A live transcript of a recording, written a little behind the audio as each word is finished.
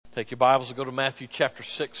Take your Bibles and go to Matthew chapter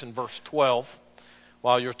 6 and verse 12.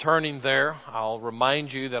 While you're turning there, I'll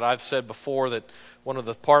remind you that I've said before that one of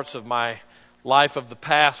the parts of my life of the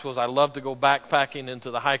past was I loved to go backpacking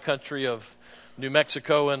into the high country of New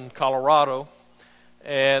Mexico and Colorado.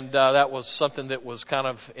 And that was something that was kind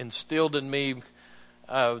of instilled in me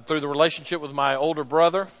through the relationship with my older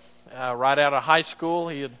brother. Right out of high school,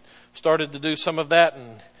 he had started to do some of that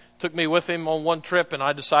and took me with him on one trip, and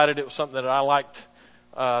I decided it was something that I liked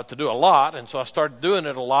to do a lot, and so I started doing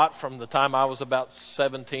it a lot from the time I was about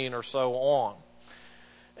 17 or so on.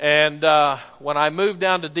 And when I moved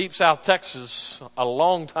down to Deep South Texas a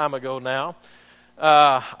long time ago now,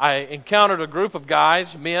 I encountered a group of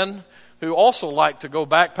guys, men, who also liked to go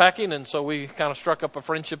backpacking, and so we kind of struck up a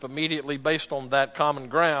friendship immediately based on that common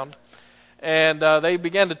ground. And they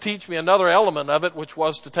began to teach me another element of it, which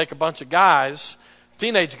was to take a bunch of guys,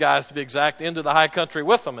 teenage guys to be exact, into the high country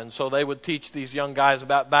with them. And so they would teach these young guys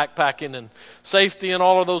about backpacking and safety and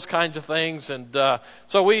all of those kinds of things. And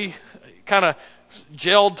so we kind of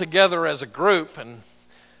gelled together as a group. And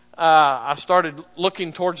I started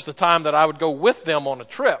looking towards the time that I would go with them on a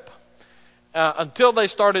trip until they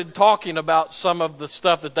started talking about some of the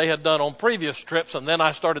stuff that they had done on previous trips. And then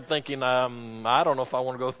I started thinking, I don't know if I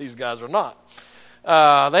want to go with these guys or not.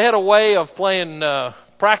 They had a way of playing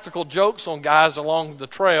practical jokes on guys along the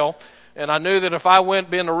trail, and I knew that if I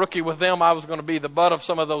went being a rookie with them, I was going to be the butt of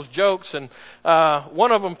some of those jokes. And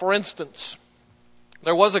one of them, for instance,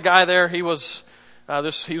 there was a guy there. He was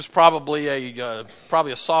probably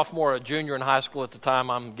a sophomore, a junior in high school at the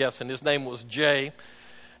time, I'm guessing. His name was Jay,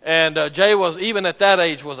 and Jay was, even at that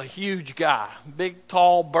age, was a huge guy, big,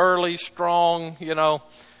 tall, burly, strong,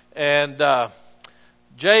 and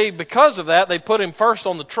Jay, because of that, they put him first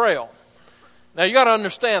on the trail. Now, you got to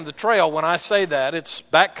understand the trail. When I say that, it's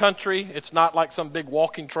backcountry. It's not like some big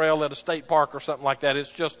walking trail at a state park or something like that. It's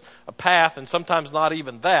just a path, and sometimes not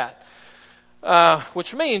even that,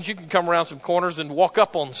 which means you can come around some corners and walk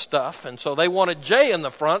up on stuff. And so they wanted Jay in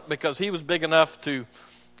the front because he was big enough to,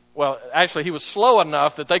 well, actually he was slow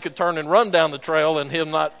enough that they could turn and run down the trail and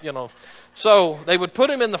him not, So they would put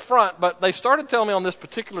him in the front, but they started telling me on this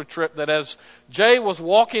particular trip that as Jay was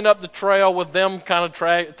walking up the trail with them kind of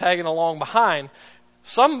tagging along behind,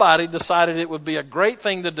 somebody decided it would be a great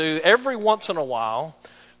thing to do every once in a while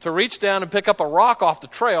to reach down and pick up a rock off the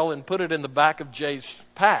trail and put it in the back of Jay's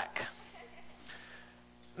pack.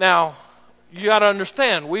 Now, you got to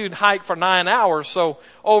understand, we would hike for 9 hours, so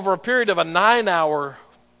over a period of a 9-hour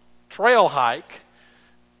trail hike,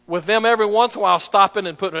 with them every once in a while stopping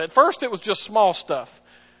and putting it. At first it was just small stuff.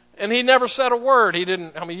 And he never said a word.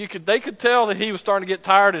 They could tell that he was starting to get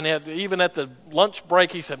tired, and even at the lunch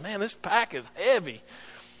break he said, "Man, this pack is heavy."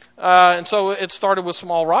 And so it started with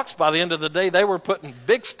small rocks. By the end of the day, they were putting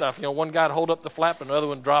big stuff. One guy would hold up the flap and another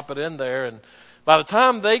one drop it in there. And by the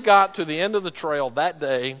time they got to the end of the trail that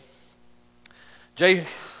day, Jay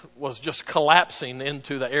was just collapsing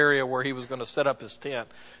into the area where he was going to set up his tent.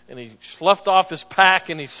 And he sloughed off his pack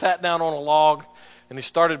and he sat down on a log and he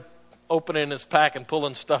started opening his pack and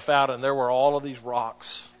pulling stuff out, and there were all of these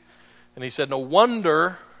rocks. And he said, "No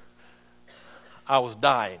wonder I was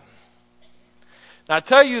dying." Now I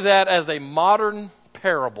tell you that as a modern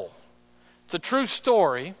parable. It's a true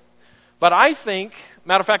story, but I think,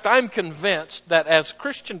 matter of fact, I'm convinced that as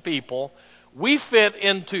Christian people, we fit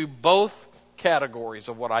into both categories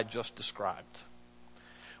of what I just described.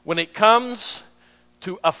 When it comes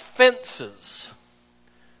to offenses,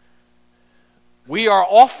 we are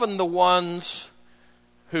often the ones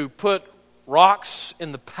who put rocks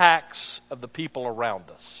in the packs of the people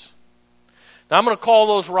around us. Now, I'm going to call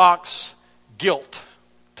those rocks guilt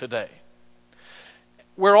today.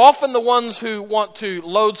 We're often the ones who want to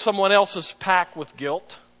load someone else's pack with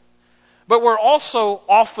guilt, but we're also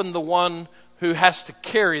often the one who has to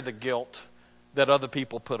carry the guilt that other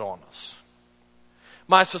people put on us.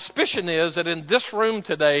 My suspicion is that in this room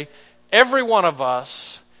today, every one of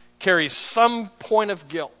us carries some point of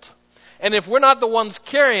guilt. And if we're not the ones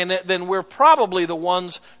carrying it, then we're probably the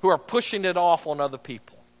ones who are pushing it off on other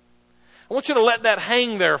people. I want you to let that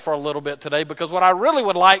hang there for a little bit today, because what I really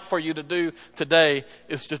would like for you to do today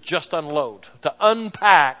is to just unload, to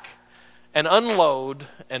unpack and unload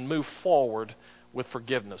and move forward with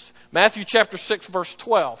forgiveness. Matthew chapter 6, verse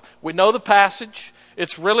 12. We know the passage.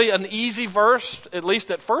 It's really an easy verse. At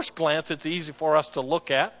least at first glance, it's easy for us to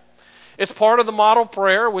look at. It's part of the model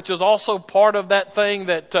prayer, which is also part of that thing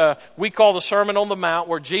that we call the Sermon on the Mount,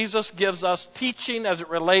 where Jesus gives us teaching as it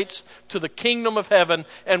relates to the kingdom of heaven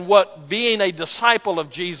and what being a disciple of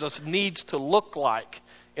Jesus needs to look like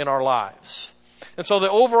in our lives. And so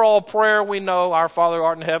the overall prayer we know, our Father who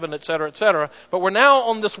art in heaven, etc., etc. But we're now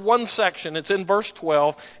on this one section. It's in verse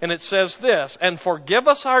 12, and it says this, and forgive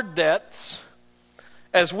us our debts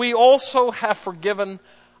as we also have forgiven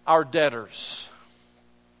our debtors.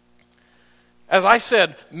 As I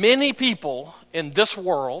said, many people in this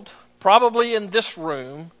world, probably in this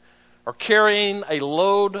room, are carrying a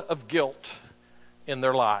load of guilt in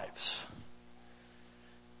their lives.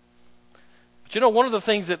 But you know, one of the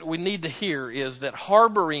things that we need to hear is that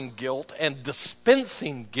harboring guilt and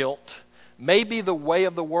dispensing guilt may be the way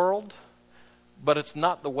of the world, but it's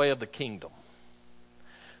not the way of the kingdom.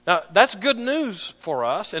 Now, that's good news for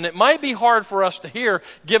us, and it might be hard for us to hear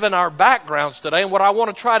given our backgrounds today. And what I want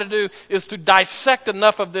to try to do is to dissect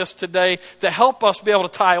enough of this today to help us be able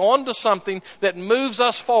to tie on to something that moves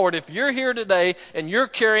us forward. If you're here today and you're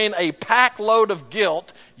carrying a pack load of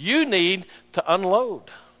guilt, you need to unload.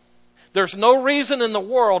 There's no reason in the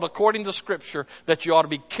world, according to Scripture, that you ought to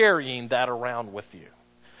be carrying that around with you.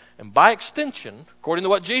 And by extension, according to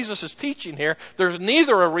what Jesus is teaching here, there's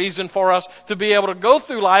neither a reason for us to be able to go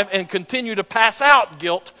through life and continue to pass out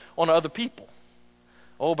guilt on other people.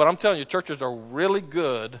 Oh, but I'm telling you, churches are really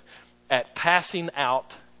good at passing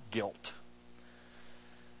out guilt.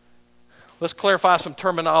 Let's clarify some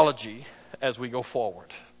terminology as we go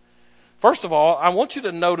forward. First of all, I want you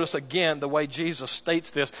to notice again the way Jesus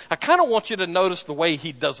states this. I kind of want you to notice the way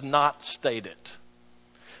he does not state it.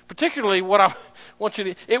 Particularly what I want you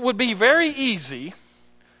to, it would be very easy.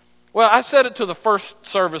 Well, I said it to the first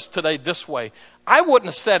service today this way. I wouldn't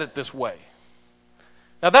have said it this way.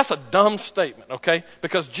 Now that's a dumb statement, okay?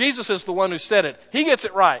 Because Jesus is the one who said it. He gets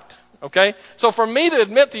it right, okay? So for me to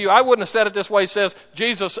admit to you, I wouldn't have said it this way, says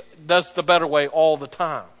Jesus does the better way all the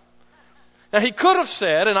time. Now he could have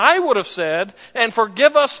said, and I would have said, and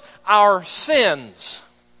forgive us our sins.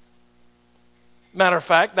 Matter of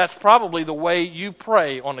fact, that's probably the way you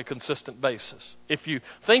pray on a consistent basis. If you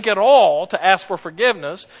think at all to ask for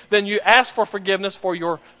forgiveness, then you ask for forgiveness for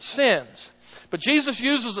your sins. But Jesus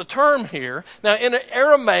uses a term here. Now in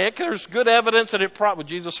Aramaic, there's good evidence that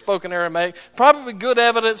Jesus spoke in Aramaic, probably good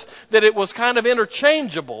evidence that it was kind of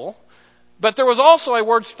interchangeable. But there was also a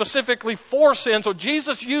word specifically for sin. So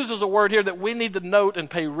Jesus uses a word here that we need to note and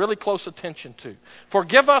pay really close attention to.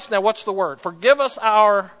 Forgive us. Now what's the word? Forgive us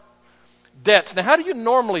our debts. Now, how do you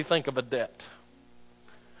normally think of a debt?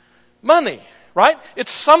 Money, right?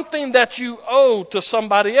 It's something that you owe to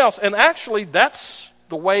somebody else. And actually, that's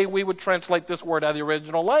the way we would translate this word out of the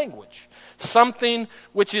original language. Something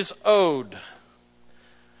which is owed.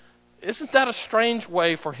 Isn't that a strange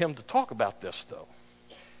way for him to talk about this, though?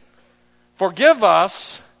 Forgive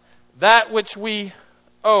us that which we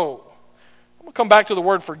owe. I'm going to come back to the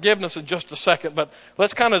word forgiveness in just a second, but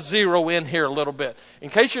let's kind of zero in here a little bit. In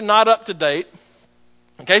case you're not up to date,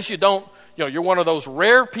 in case you don't, you're one of those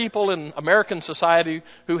rare people in American society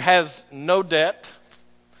who has no debt.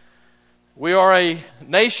 We are a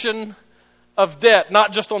nation of debt,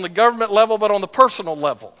 not just on the government level, but on the personal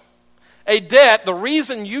level. A debt, the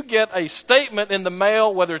reason you get a statement in the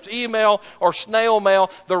mail, whether it's email or snail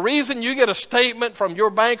mail, the reason you get a statement from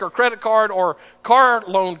your bank or credit card or car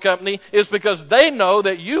loan company is because they know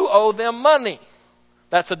that you owe them money.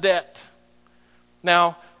 That's a debt.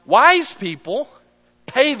 Now, wise people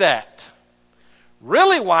pay that.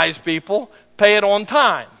 Really wise people pay it on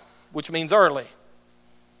time, which means early.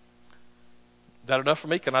 Is that enough for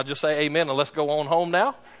me? Can I just say amen and let's go on home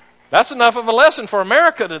now? That's enough of a lesson for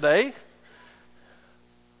America today.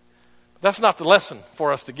 That's not the lesson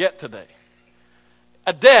for us to get today.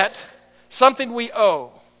 A debt, something we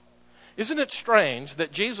owe. Isn't it strange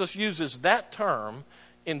that Jesus uses that term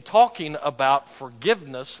in talking about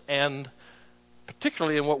forgiveness and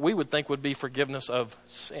particularly in what we would think would be forgiveness of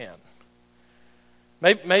sin?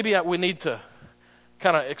 Maybe we need to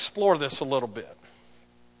kind of explore this a little bit.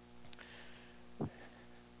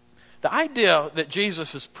 The idea that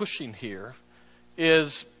Jesus is pushing here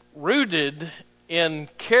is rooted in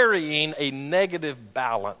carrying a negative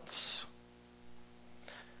balance.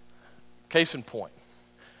 Case in point.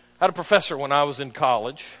 I had a professor when I was in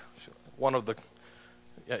college.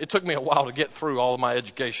 It took me a while to get through all of my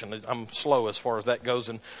education. I'm slow as far as that goes.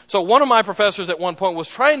 And so one of my professors at one point was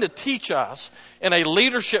trying to teach us in a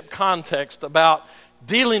leadership context about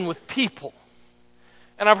dealing with people.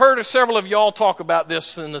 And I've heard several of y'all talk about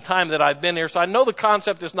this in the time that I've been here, so I know the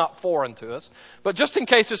concept is not foreign to us. But just in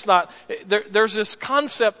case it's not, there's this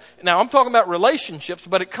concept, now I'm talking about relationships,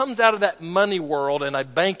 but it comes out of that money world and a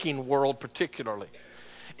banking world particularly.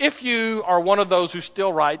 If you are one of those who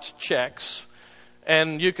still writes checks,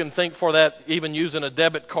 and you can think for that even using a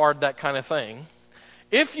debit card, that kind of thing.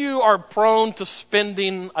 If you are prone to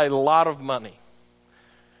spending a lot of money,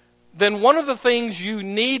 then one of the things you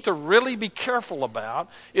need to really be careful about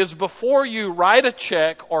is before you write a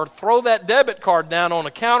check or throw that debit card down on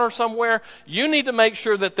a counter somewhere, you need to make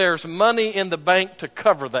sure that there's money in the bank to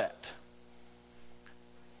cover that.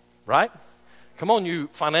 Right? Come on, you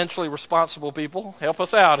financially responsible people. Help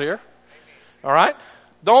us out here. All right?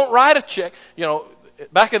 Don't write a check. You know,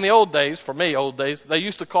 back in the old days, for me, old days, they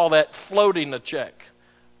used to call that floating a check.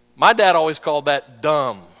 My dad always called that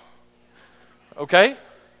dumb. Okay?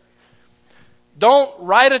 Don't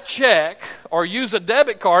write a check or use a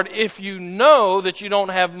debit card if you know that you don't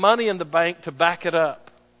have money in the bank to back it up.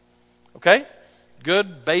 Okay?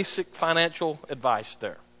 Good basic financial advice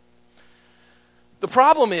there. The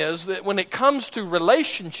problem is that when it comes to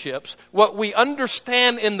relationships, what we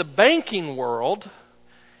understand in the banking world,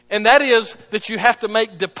 and that is that you have to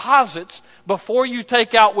make deposits before you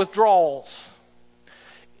take out withdrawals.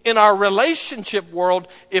 In our relationship world,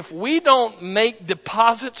 if we don't make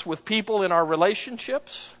deposits with people in our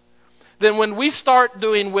relationships, then when we start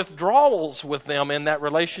doing withdrawals with them in that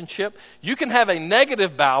relationship, you can have a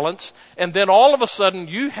negative balance, and then all of a sudden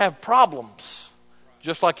you have problems,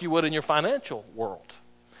 just like you would in your financial world.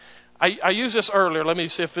 I used this earlier. Let me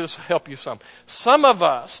see if this helps you some. Some of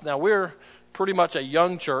us, now we're pretty much a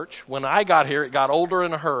young church. When I got here, it got older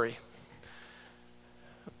in a hurry.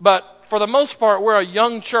 But for the most part, we're a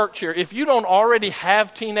young church here. If you don't already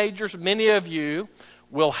have teenagers, many of you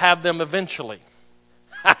will have them eventually.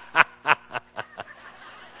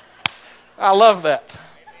 I love that.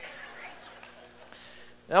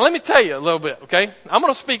 Now let me tell you a little bit, okay? I'm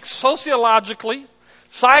going to speak sociologically,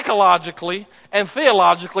 psychologically, and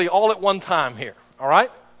theologically all at one time here, all right?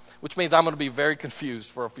 Which means I'm going to be very confused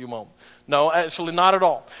for a few moments. No, actually not at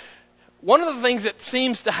all. One of the things that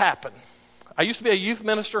seems to happen, I used to be a youth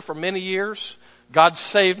minister for many years. God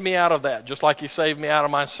saved me out of that, just like He saved me out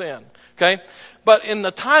of my sin. Okay? But in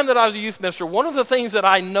the time that I was a youth minister, one of the things that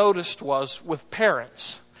I noticed was with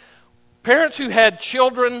parents who had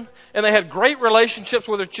children and they had great relationships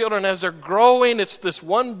with their children as they're growing. It's this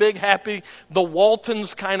one big happy, the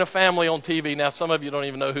Waltons kind of family on TV. Now, some of you don't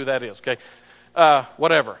even know who that is. Okay?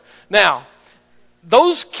 Whatever. Now,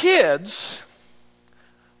 those kids,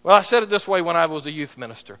 well, I said it this way when I was a youth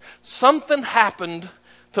minister. Something happened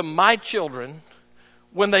to my children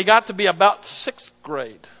when they got to be about 6th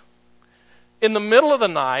grade. In the middle of the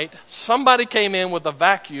night, somebody came in with a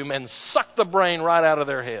vacuum and sucked the brain right out of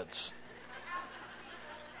their heads.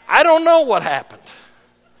 I don't know what happened.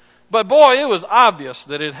 But boy, it was obvious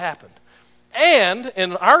that it happened. And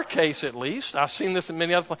in our case at least, I've seen this in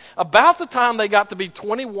many other places, about the time they got to be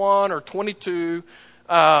 21 or 22,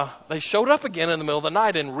 they showed up again in the middle of the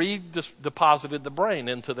night and redeposited the brain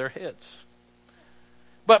into their heads.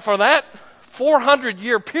 But for that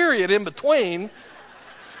 400-year period in between,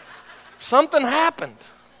 something happened.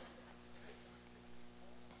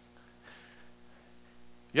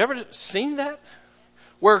 You ever seen that?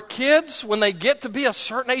 Where kids, when they get to be a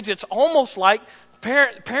certain age, it's almost like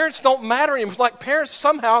parents don't matter anymore. It's like parents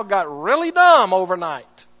somehow got really dumb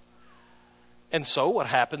overnight. And so what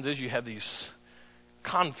happens is you have these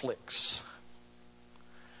conflicts.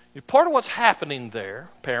 Part of what's happening there,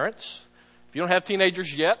 parents, if you don't have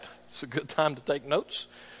teenagers yet, it's a good time to take notes.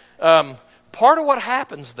 Part of what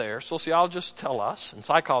happens there, sociologists tell us and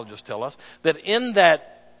psychologists tell us, that in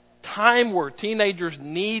that time where teenagers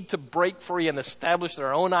need to break free and establish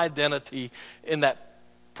their own identity in that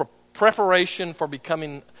preparation for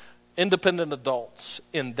becoming independent adults,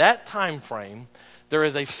 in that time frame, there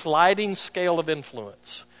is a sliding scale of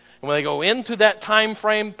influence. And when they go into that time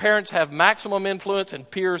frame, parents have maximum influence and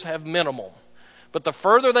peers have minimal. But the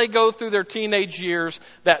further they go through their teenage years,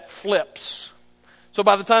 that flips. So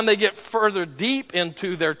by the time they get further deep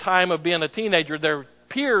into their time of being a teenager, their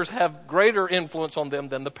peers have greater influence on them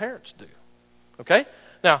than the parents do. Okay?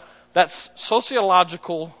 Now, that's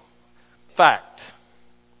sociological fact.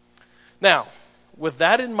 Now, with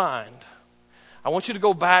that in mind, I want you to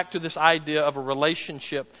go back to this idea of a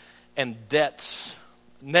relationship and debts,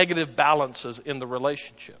 negative balances in the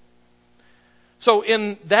relationship. So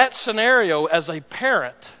in that scenario, as a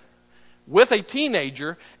parent with a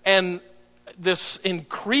teenager and this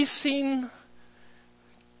increasing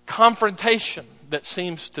confrontation that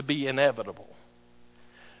seems to be inevitable,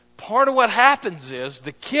 part of what happens is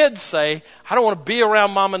the kids say, I don't want to be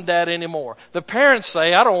around mom and dad anymore. The parents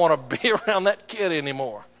say, I don't want to be around that kid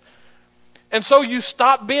anymore. And so you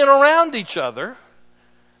stop being around each other.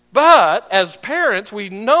 But as parents, we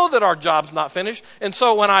know that our job's not finished. And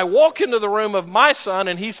so when I walk into the room of my son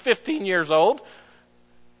and he's 15 years old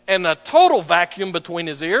and a total vacuum between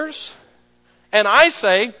his ears, and I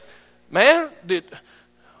say, man,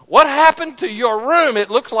 What happened to your room? It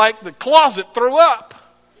looks like the closet threw up.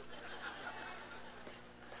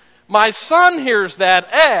 My son hears that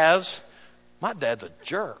as, my dad's a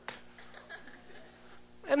jerk.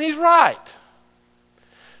 And he's right.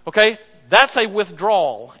 Okay, that's a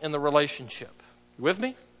withdrawal in the relationship. You with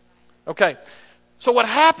me? Okay, so what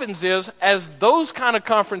happens is, as those kind of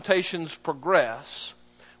confrontations progress,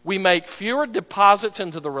 we make fewer deposits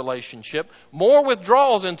into the relationship, more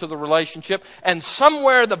withdrawals into the relationship, and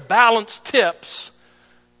somewhere the balance tips,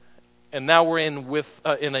 and now we're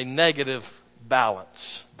in a negative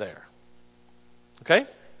balance there. Okay?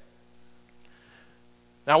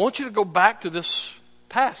 Now I want you to go back to this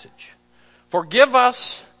passage. Forgive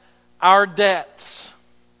us our debts.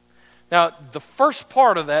 Now, the first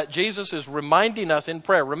part of that, Jesus is reminding us in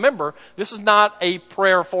prayer. Remember, this is not a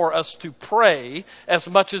prayer for us to pray as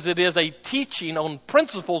much as it is a teaching on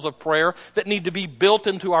principles of prayer that need to be built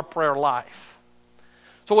into our prayer life.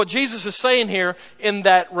 So what Jesus is saying here, in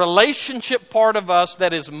that relationship part of us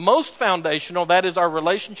that is most foundational, that is our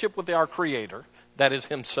relationship with our Creator, that is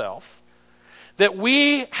Himself, that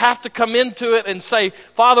we have to come into it and say,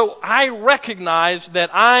 Father, I recognize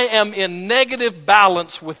that I am in negative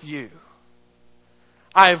balance with you.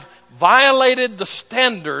 I've violated the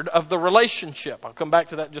standard of the relationship. I'll come back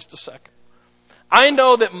to that in just a second. I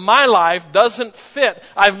know that my life doesn't fit.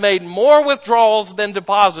 I've made more withdrawals than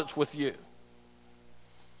deposits with you.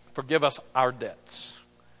 Forgive us our debts.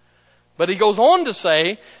 But he goes on to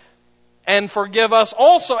say, and forgive us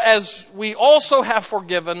also as we also have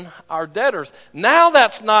forgiven our debtors. Now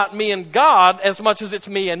that's not me and God as much as it's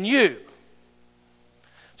me and you.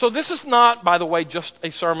 So this is not, by the way, just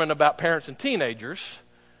a sermon about parents and teenagers.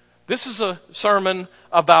 This is a sermon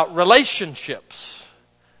about relationships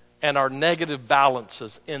and our negative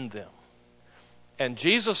balances in them. And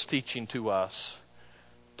Jesus teaching to us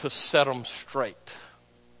to set them straight.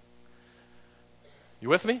 You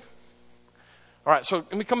with me? All right, so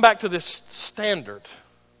let me come back to this standard.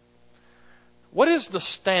 What is the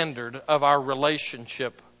standard of our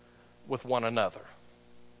relationship with one another?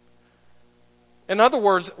 In other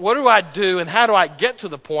words, what do I do and how do I get to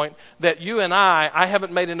the point that you and I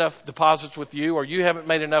haven't made enough deposits with you or you haven't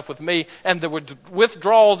made enough with me, and the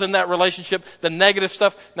withdrawals in that relationship, the negative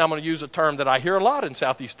stuff, now I'm going to use a term that I hear a lot in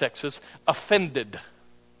Southeast Texas, offended.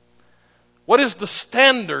 What is the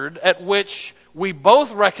standard at which we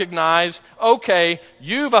both recognize, okay,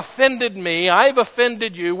 you've offended me, I've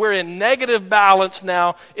offended you, we're in negative balance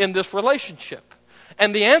now in this relationship?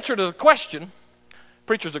 And the answer to the question,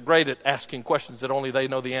 preachers are great at asking questions that only they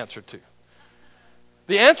know the answer to.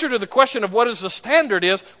 The answer to the question of what is the standard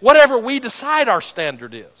is whatever we decide our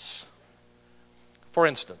standard is. For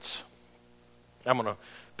instance, I'm going to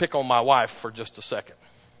pick on my wife for just a second.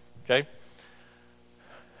 Okay?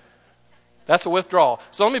 That's a withdrawal.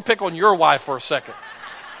 So let me pick on your wife for a second.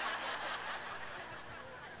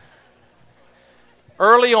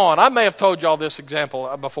 Early on, I may have told y'all this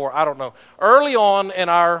example before, I don't know. Early on in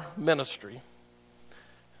our ministry,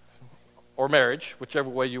 or marriage, whichever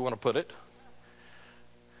way you want to put it,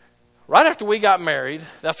 right after we got married,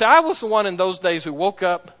 now see, I was the one in those days who woke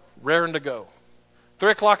up raring to go.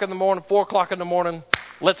 3 o'clock in the morning, 4 o'clock in the morning,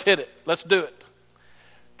 let's hit it, let's do it.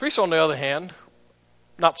 Teresa, on the other hand,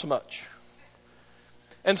 not so much.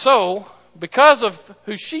 And so, because of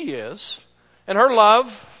who she is, and her love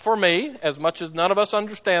for me, as much as none of us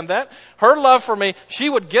understand that, her love for me, she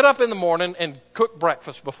would get up in the morning and cook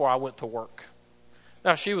breakfast before I went to work.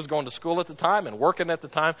 Now, she was going to school at the time and working at the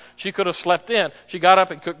time. She could have slept in. She got up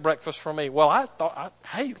and cooked breakfast for me. Well, I thought,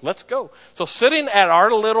 hey, let's go. So sitting in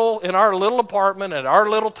our little apartment at our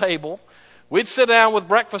little table, we'd sit down with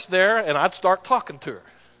breakfast there and I'd start talking to her.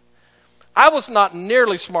 I was not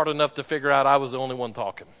nearly smart enough to figure out I was the only one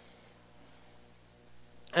talking.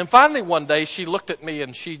 And finally one day she looked at me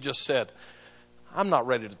and she just said, I'm not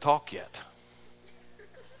ready to talk yet.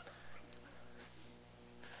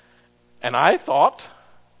 And I thought,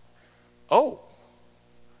 oh.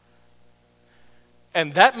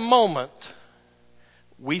 And that moment,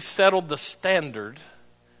 we settled the standard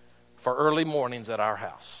for early mornings at our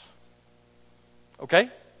house.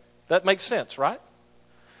 Okay? That makes sense, right?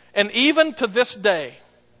 And even to this day,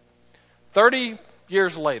 30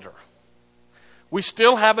 years later, we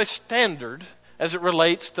still have a standard as it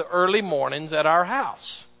relates to early mornings at our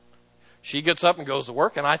house. She gets up and goes to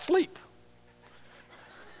work and I sleep.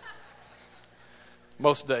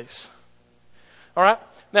 Most days. All right?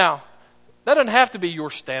 Now, that doesn't have to be your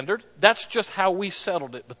standard. That's just how we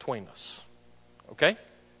settled it between us. Okay?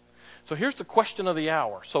 So here's the question of the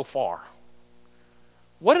hour so far.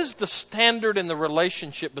 What is the standard in the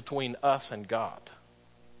relationship between us and God?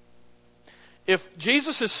 if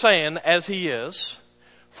Jesus is saying, as he is,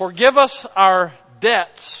 forgive us our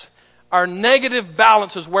debts, our negative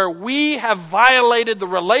balances where we have violated the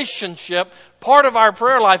relationship, part of our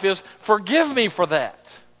prayer life is, forgive me for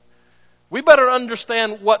that. We better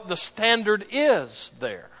understand what the standard is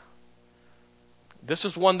there. This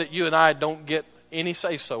is one that you and I don't get any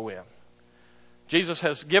say-so in. Jesus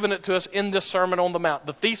has given it to us in this Sermon on the Mount.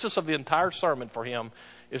 The thesis of the entire sermon for him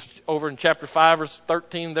is over in chapter 5, verse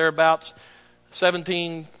 13, thereabouts,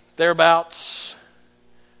 17, thereabouts.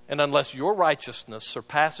 And unless your righteousness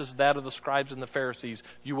surpasses that of the scribes and the Pharisees,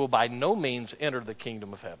 you will by no means enter the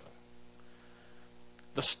kingdom of heaven.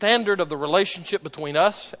 The standard of the relationship between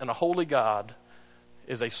us and a holy God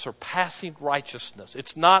is a surpassing righteousness.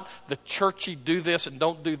 It's not the churchy do this and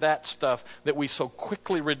don't do that stuff that we so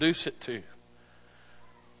quickly reduce it to.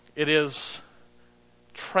 It is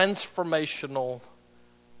transformational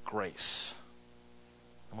grace.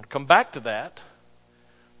 I'm going to come back to that.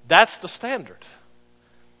 That's the standard.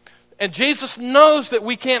 And Jesus knows that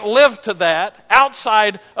we can't live to that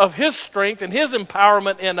outside of his strength and his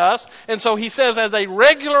empowerment in us. And so he says, as a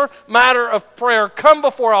regular matter of prayer, come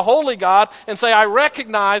before a holy God and say, I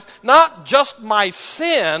recognize not just my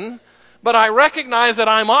sin, but I recognize that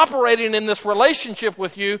I'm operating in this relationship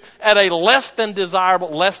with you at a less than desirable,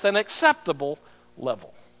 less than acceptable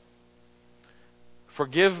level.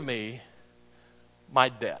 Forgive me my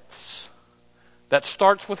debts. That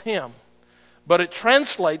starts with him. But it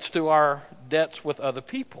translates to our debts with other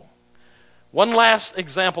people. One last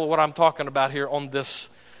example of what I'm talking about here on this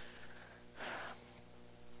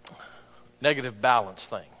negative balance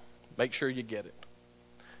thing. Make sure you get it.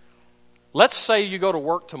 Let's say you go to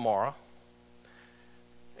work tomorrow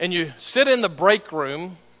and you sit in the break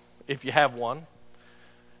room, if you have one,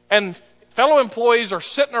 and fellow employees are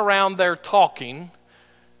sitting around there talking,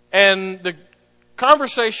 and the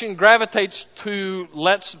conversation gravitates to,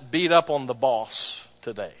 let's beat up on the boss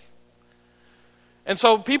today. And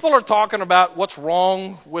so people are talking about what's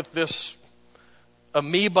wrong with this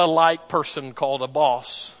amoeba-like person called a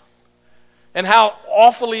boss, and how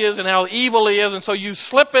awful he is and how evil he is. And so you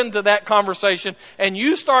slip into that conversation and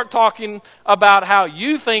you start talking about how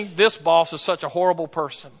you think this boss is such a horrible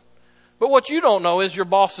person. But what you don't know is your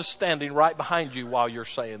boss is standing right behind you while you're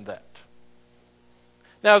saying that.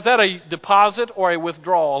 Now, is that a deposit or a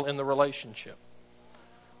withdrawal in the relationship?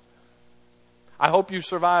 I hope you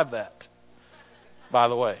survive that, by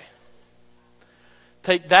the way.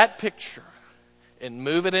 Take that picture and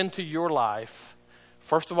move it into your life.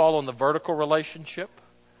 First of all, on the vertical relationship.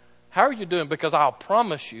 How are you doing? Because I'll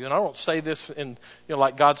promise you, and I don't say this in,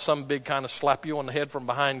 like God's some big kind of slap you on the head from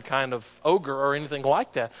behind kind of ogre or anything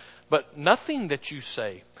like that. But nothing that you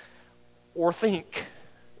say or think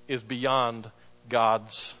is beyond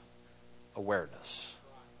God's awareness.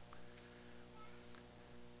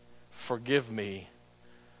 Forgive me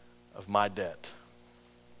of my debt.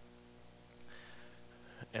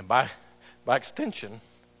 And by extension,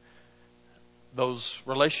 those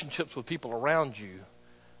relationships with people around you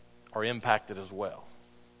are impacted as well.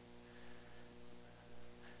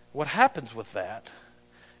 What happens with that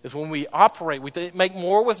is when we operate, we make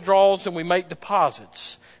more withdrawals than we make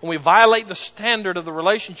deposits, and we violate the standard of the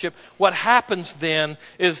relationship. What happens then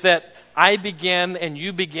is that I begin and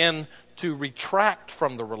you begin to retract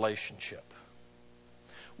from the relationship.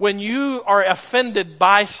 When you are offended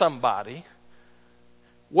by somebody,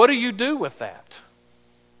 what do you do with that?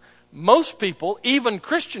 Most people, even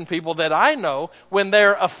Christian people that I know, when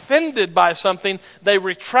they're offended by something, they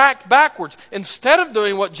retract backwards. Instead of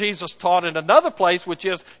doing what Jesus taught in another place, which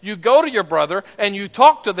is you go to your brother and you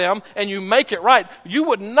talk to them and you make it right. You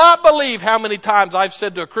would not believe how many times I've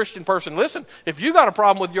said to a Christian person, listen, if you got a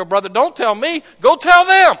problem with your brother, don't tell me, go tell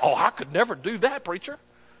them. Oh, I could never do that, preacher.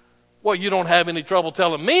 Well, you don't have any trouble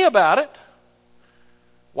telling me about it.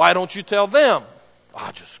 Why don't you tell them?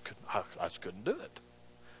 I just couldn't do it.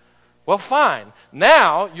 Well, fine.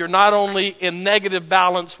 Now you're not only in negative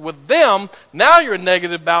balance with them, now you're in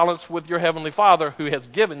negative balance with your Heavenly Father who has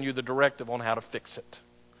given you the directive on how to fix it.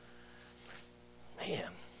 Man,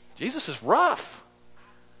 Jesus is rough.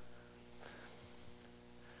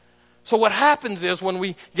 So what happens is when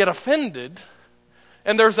we get offended,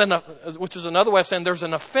 and which is another way of saying there's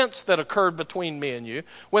an offense that occurred between me and you.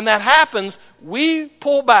 When that happens, we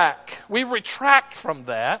pull back. We retract from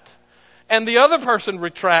that. And the other person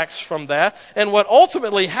retracts from that. And what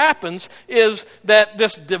ultimately happens is that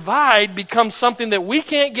this divide becomes something that we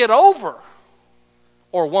can't get over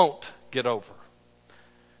or won't get over.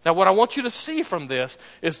 Now, what I want you to see from this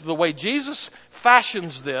is the way Jesus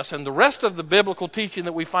fashions this, and the rest of the biblical teaching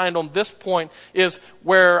that we find on this point is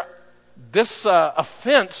where this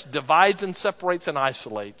offense divides and separates and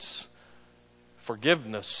isolates.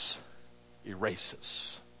 Forgiveness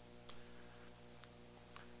erases.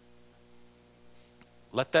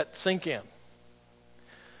 Let that sink in.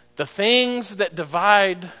 The things that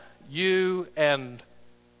divide you and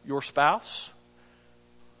your spouse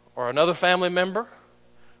or another family member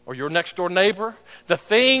or your next door neighbor, the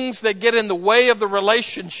things that get in the way of the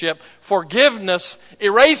relationship, forgiveness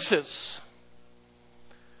erases.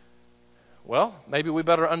 Well, maybe we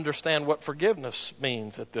better understand what forgiveness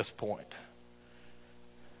means at this point.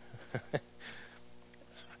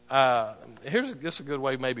 This is a good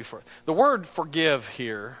way maybe for it. The word forgive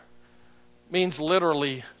here means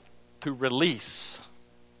literally to release.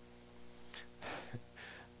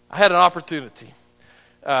 I had an opportunity.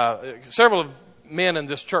 Several men in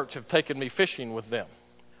this church have taken me fishing with them.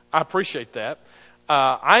 I appreciate that.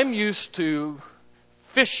 I'm used to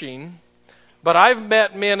fishing, but I've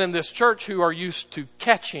met men in this church who are used to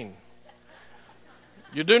catching.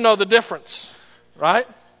 You do know the difference, right?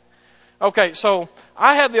 Okay, so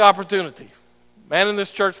I had the opportunity. Man in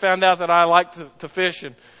this church found out that I liked to fish,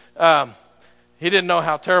 and he didn't know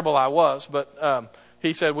how terrible I was, but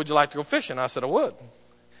he said, "Would you like to go fishing?" I said, "I would."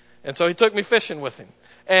 And so he took me fishing with him.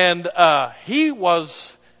 And he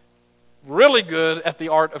was really good at the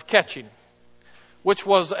art of catching, which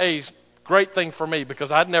was a great thing for me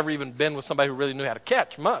because I'd never even been with somebody who really knew how to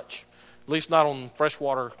catch much, at least not on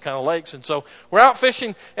freshwater kind of lakes. And so we're out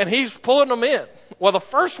fishing, and he's pulling them in. Well, the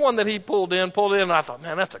first one that he pulled in, and I thought,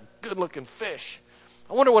 man, that's a good-looking fish.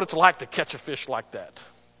 I wonder what it's like to catch a fish like that.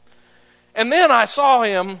 And then I saw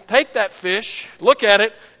him take that fish, look at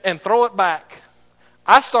it, and throw it back.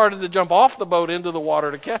 I started to jump off the boat into the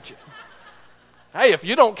water to catch it. Hey, if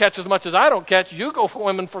you don't catch as much as I don't catch, you go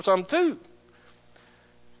swimming for some too.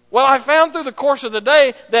 Well, I found through the course of the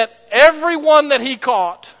day that every one that he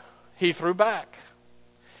caught, he threw back.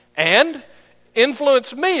 And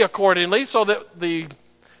influenced me accordingly so that the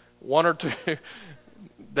one or two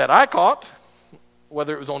that I caught,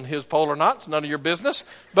 whether it was on his pole or not, it's none of your business,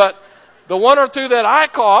 but the one or two that I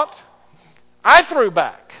caught, I threw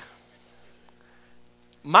back.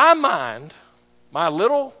 My mind, my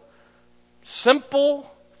little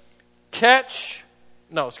simple fish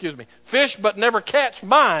but never catch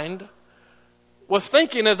mind was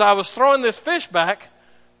thinking as I was throwing this fish back,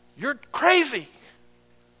 "You're crazy."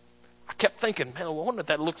 I kept thinking, man, I wonder what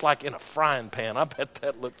that looks like in a frying pan. I bet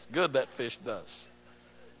that looks good, that fish does.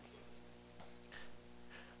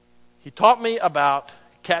 He taught me about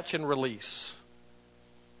catch and release.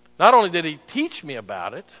 Not only did he teach me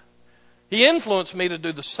about it, he influenced me to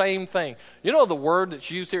do the same thing. You know, the word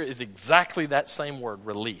that's used here is exactly that same word,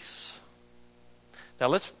 release. Now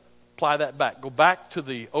let's apply that back. Go back to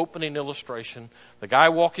the opening illustration. The guy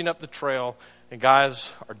walking up the trail, and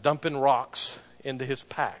guys are dumping rocks into his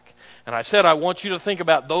pack. And I said, I want you to think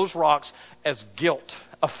about those rocks as guilt,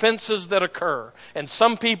 offenses that occur. And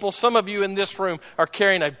some people, some of you in this room, are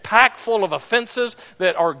carrying a pack full of offenses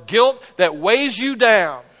that are guilt that weighs you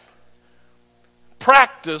down.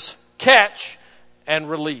 Practice, catch, and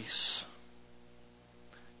release.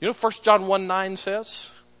 You know 1 John 1:9 says?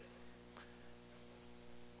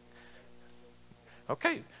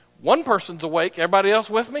 Okay, one person's awake. Everybody else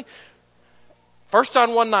with me? 1 John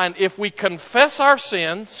 1:9, if we confess our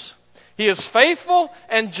sins, He is faithful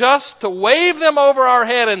and just to wave them over our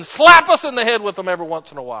head and slap us in the head with them every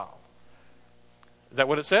once in a while. Is that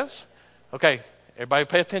what it says? Okay, everybody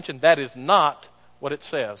pay attention. That is not what it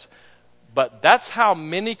says. But that's how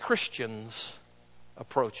many Christians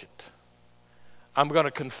approach it. I'm going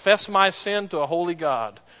to confess my sin to a holy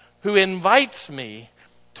God who invites me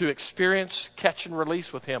to experience catch and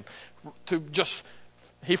release with Him.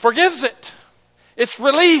 He forgives it. It's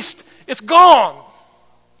released. It's gone.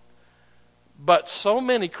 But so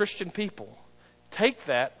many Christian people take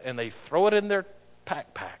that and they throw it in their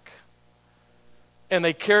backpack. And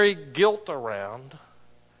they carry guilt around.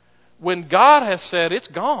 When God has said it's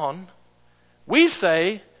gone, we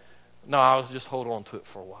say, no, I'll just hold on to it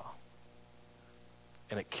for a while.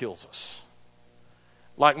 And it kills us.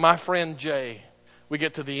 Like my friend Jay, we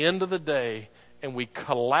get to the end of the day and we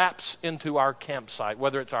collapse into our campsite,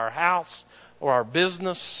 whether it's our house or our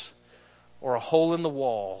business or a hole in the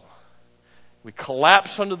wall. We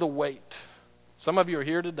collapse under the weight. Some of you are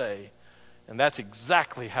here today, and that's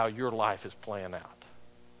exactly how your life is playing out.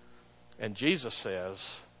 And Jesus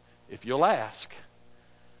says, if you'll ask,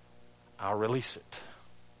 I'll release it.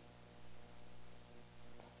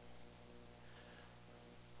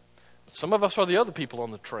 But some of us are the other people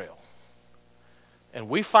on the trail. And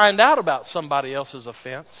we find out about somebody else's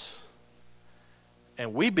offense,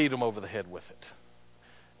 and we beat them over the head with it.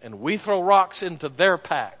 and we throw rocks into their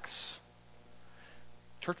packs.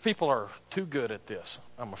 Church people are too good at this,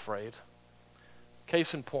 I'm afraid.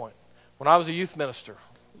 Case in point, when I was a youth minister,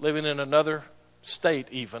 living in another state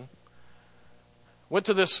even, went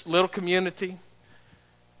to this little community,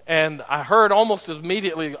 and I heard almost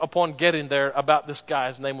immediately upon getting there about this guy.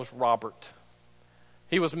 His name was Robert.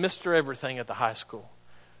 He was Mr. Everything at the high school.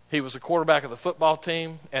 He was a quarterback of the football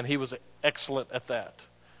team, and he was excellent at that.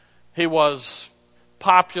 He was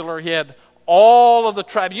popular. He had all of the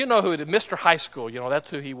tribe. You know who it is, Mr. High School. You know, that's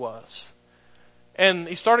who he was. And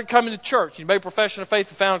he started coming to church. He made profession of faith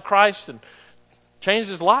and found Christ and changed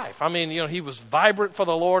his life. I mean, you know, he was vibrant for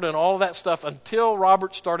the Lord and all of that stuff until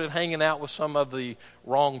Robert started hanging out with some of the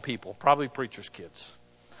wrong people, probably preachers' kids.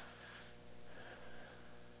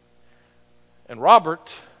 And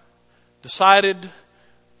Robert decided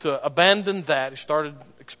to abandon that. He started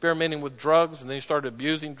experimenting with drugs, and then he started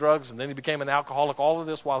abusing drugs, and then he became an alcoholic. All of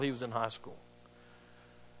this while he was in high school.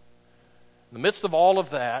 In the midst of all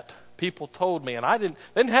of that, people told me, and they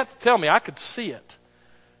didn't have to tell me, I could see it.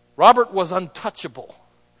 Robert was untouchable.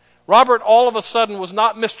 Robert all of a sudden was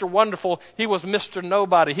not Mr. Wonderful. He was Mr.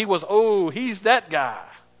 Nobody. He was, he's that guy.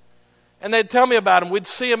 And they'd tell me about him. We'd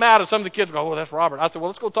see him out, and some of the kids would go, that's Robert. I said, well,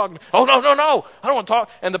 let's go talk to him. Oh, no, I don't want to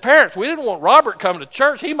talk. And the parents, we didn't want Robert coming to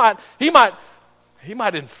church. He might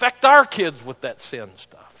infect our kids with that sin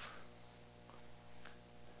stuff.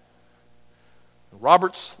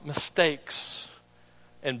 Robert's mistakes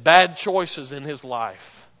and bad choices in his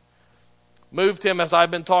life moved him, as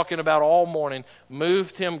I've been talking about all morning,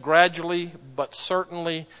 moved him gradually but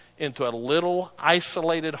certainly into a little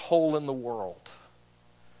isolated hole in the world.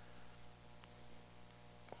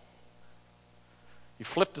 He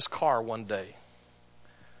flipped his car one day,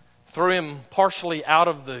 threw him partially out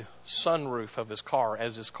of the sunroof of his car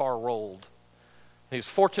as his car rolled. He was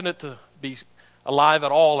fortunate to be alive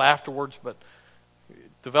at all afterwards, but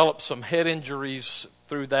developed some head injuries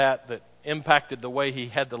through that impacted the way he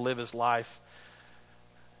had to live his life.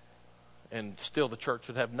 And still the church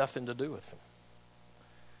would have nothing to do with him.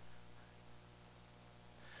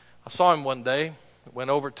 I saw him one day, went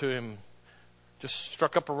over to him, just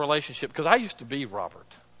struck up a relationship, because I used to be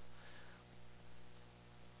Robert.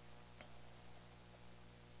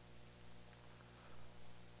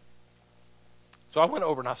 So I went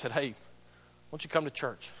over and I said, hey, why don't you come to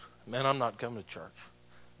church? Man, I'm not coming to church.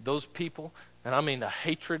 Those people, and I mean the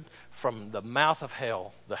hatred from the mouth of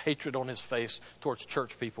hell, the hatred on his face towards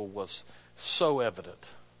church people was so evident.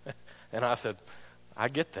 And I said, I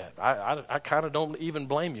get that. I kind of don't even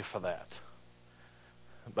blame you for that.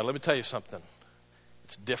 But let me tell you something.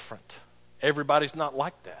 It's different. Everybody's not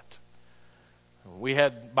like that. We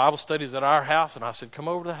had Bible studies at our house, and I said, come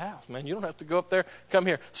over to the house. Man, you don't have to go up there. Come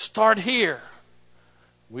here. Start here.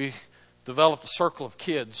 We developed a circle of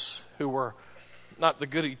kids who were not the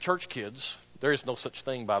goody church kids. There is no such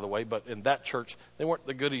thing, by the way, but in that church, they weren't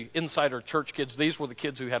the goody insider church kids. These were the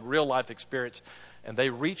kids who had real life experience, and they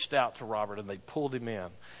reached out to Robert and they pulled him in.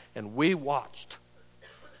 And we watched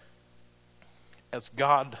as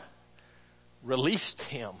God released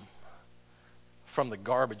him from the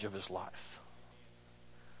garbage of his life.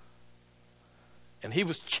 And he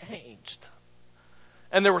was changed.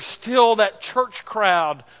 And there was still that church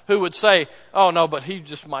crowd who would say, oh no, but he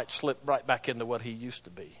just might slip right back into what he used to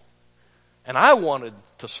be. And I wanted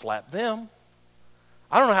to slap them.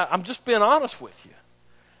 I don't know how, I'm just being honest with you.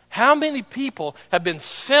 How many people have been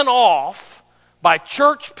sent off by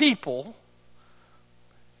church people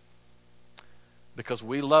because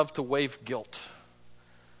we love to wave guilt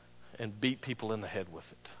and beat people in the head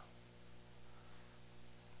with it?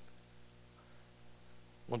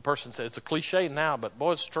 One person said, it's a cliche now, but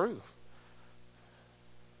boy, it's true.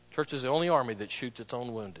 Church is the only army that shoots its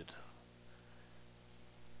own wounded.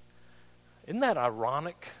 Isn't that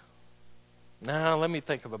ironic? Now, let me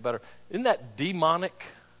think of a better. Isn't that demonic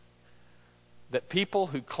that people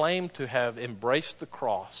who claim to have embraced the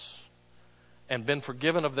cross and been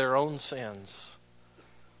forgiven of their own sins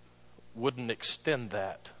wouldn't extend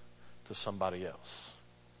that to somebody else?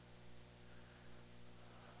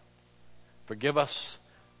 Forgive us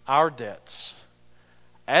our debts,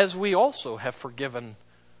 as we also have forgiven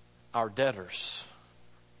our debtors.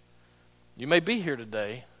 You may be here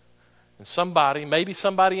today, and maybe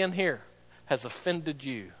somebody in here, has offended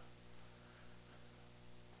you.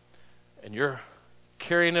 And you're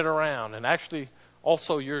carrying it around, and actually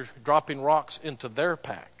also you're dropping rocks into their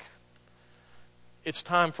pack. It's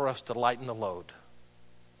time for us to lighten the load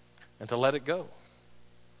and to let it go.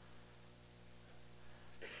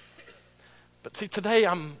 But see, today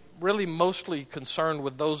I'm really mostly concerned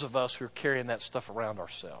with those of us who are carrying that stuff around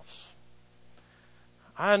ourselves.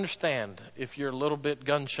 I understand if you're a little bit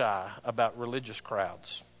gun shy about religious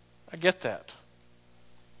crowds. I get that.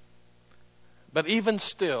 But even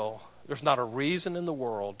still, there's not a reason in the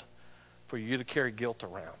world for you to carry guilt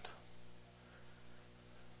around.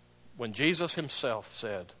 When Jesus himself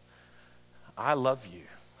said, I love you.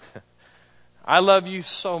 I love you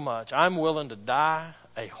so much. I'm willing to die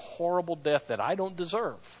a horrible death that I don't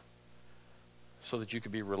deserve so that you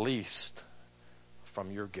could be released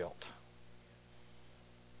from your guilt.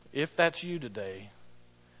 If that's you today,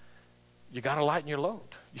 you got to lighten your load.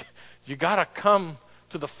 You got to come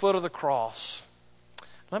to the foot of the cross.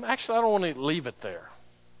 Actually, I don't want to leave it there.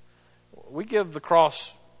 We give the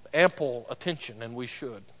cross ample attention, and we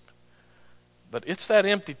should. But it's that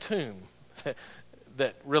empty tomb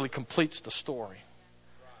that really completes the story.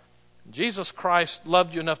 Jesus Christ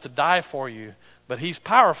loved you enough to die for you, but he's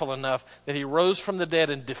powerful enough that he rose from the dead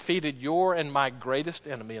and defeated your and my greatest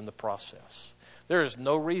enemy in the process. There is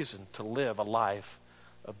no reason to live a life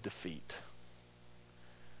of defeat.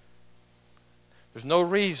 There's no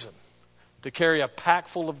reason to carry a pack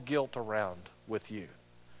full of guilt around with you,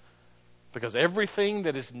 because everything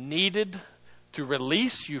that is needed to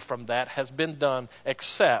release you from that has been done,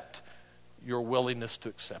 except your willingness to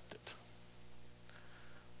accept it.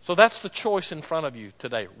 So that's the choice in front of you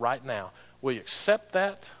today, right now. Will you accept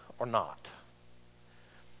that or not?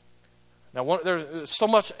 Now, there's so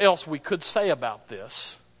much else we could say about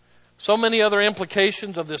this. So many other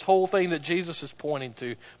implications of this whole thing that Jesus is pointing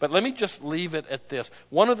to. But let me just leave it at this.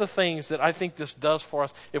 One of the things that I think this does for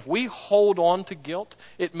us, if we hold on to guilt,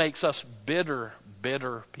 it makes us bitter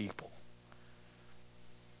people.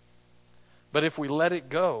 But if we let it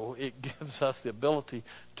go, it gives us the ability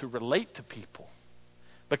to relate to people.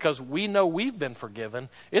 Because we know we've been forgiven,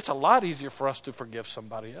 it's a lot easier for us to forgive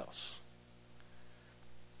somebody else.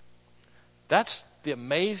 That's the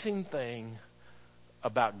amazing thing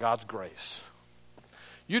about God's grace.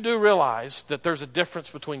 You do realize that there's a difference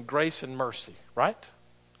between grace and mercy, right?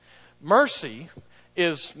 Mercy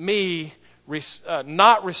is me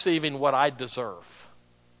not receiving what I deserve.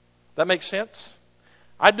 That makes sense?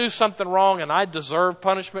 I do something wrong and I deserve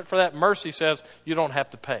punishment for that. Mercy says you don't have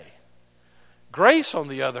to pay. Grace, on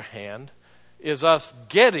the other hand, is us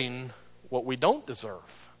getting what we don't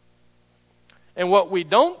deserve. And what we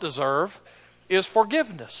don't deserve is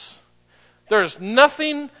forgiveness. There's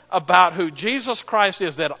nothing about who Jesus Christ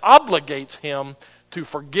is that obligates him to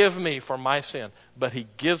forgive me for my sin. But he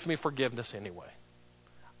gives me forgiveness anyway.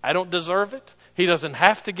 I don't deserve it. He doesn't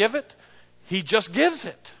have to give it. He just gives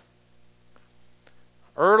it.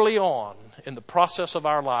 Early on in the process of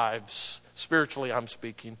our lives, spiritually I'm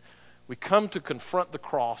speaking, we come to confront the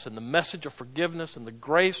cross and the message of forgiveness and the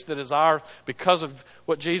grace that is ours because of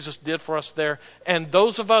what Jesus did for us there. And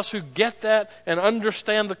those of us who get that and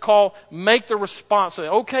understand the call make the response, say,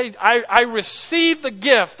 okay, I receive the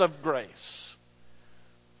gift of grace.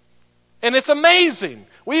 And it's amazing.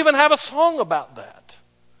 We even have a song about that.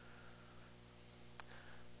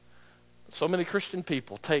 So many Christian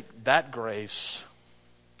people take that grace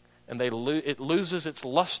and it loses its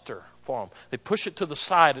luster for them. They push it to the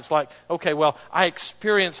side. It's like, okay, well, I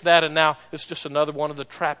experienced that and now it's just another one of the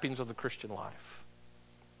trappings of the Christian life.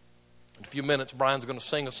 In a few minutes, Brian's going to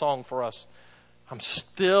sing a song for us. I'm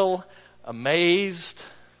still amazed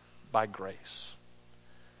by grace.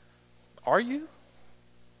 Are you?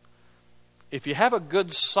 If you have a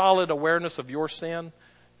good, solid awareness of your sin,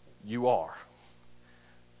 you are.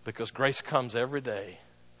 Because grace comes every day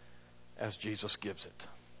as Jesus gives it.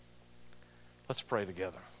 Let's pray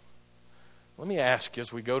together. Let me ask you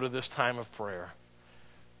as we go to this time of prayer,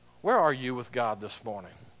 where are you with God this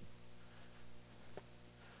morning?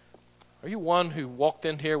 Are you one who walked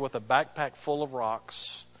in here with a backpack full of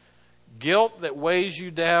rocks, guilt that weighs you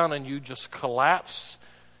down and you just collapse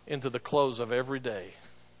into the close of every day,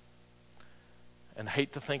 and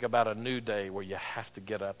hate to think about a new day where you have to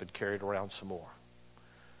get up and carry it around some more?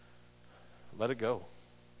 Let it go.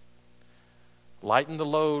 Lighten the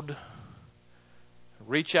load.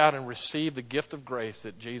 Reach out and receive the gift of grace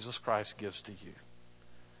that Jesus Christ gives to you.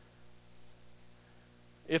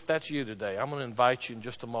 If that's you today, I'm going to invite you in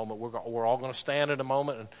just a moment. We're all going to stand in a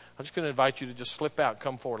moment, and I'm just going to invite you to just slip out,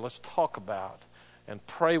 come forward. Let's talk about and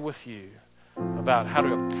pray with you about how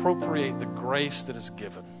to appropriate the grace that is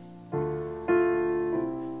given.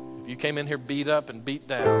 If you came in here beat up and beat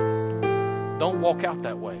down, don't walk out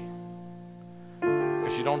that way,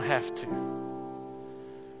 because you don't have to.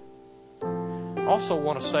 I also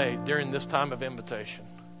want to say during this time of invitation,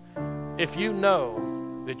 if you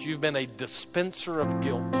know that you've been a dispenser of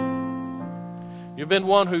guilt, you've been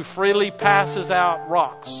one who freely passes out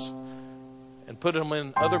rocks and put them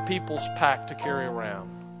in other people's pack to carry around.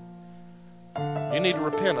 You need to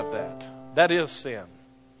repent of that. That is sin.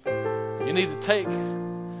 You need to take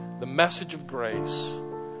the message of grace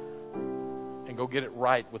and go get it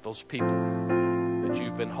right with those people that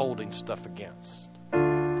you've been holding stuff against.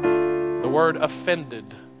 The word offended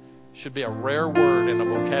should be a rare word in the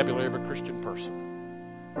vocabulary of a Christian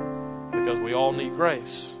person, because we all need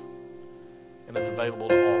grace, and it's available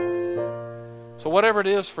to all. So whatever it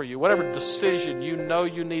is for you, whatever decision you know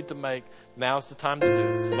you need to make, now's the time to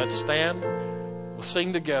do it. Let's stand. We'll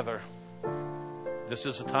sing together. This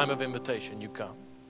is a time of invitation. You come.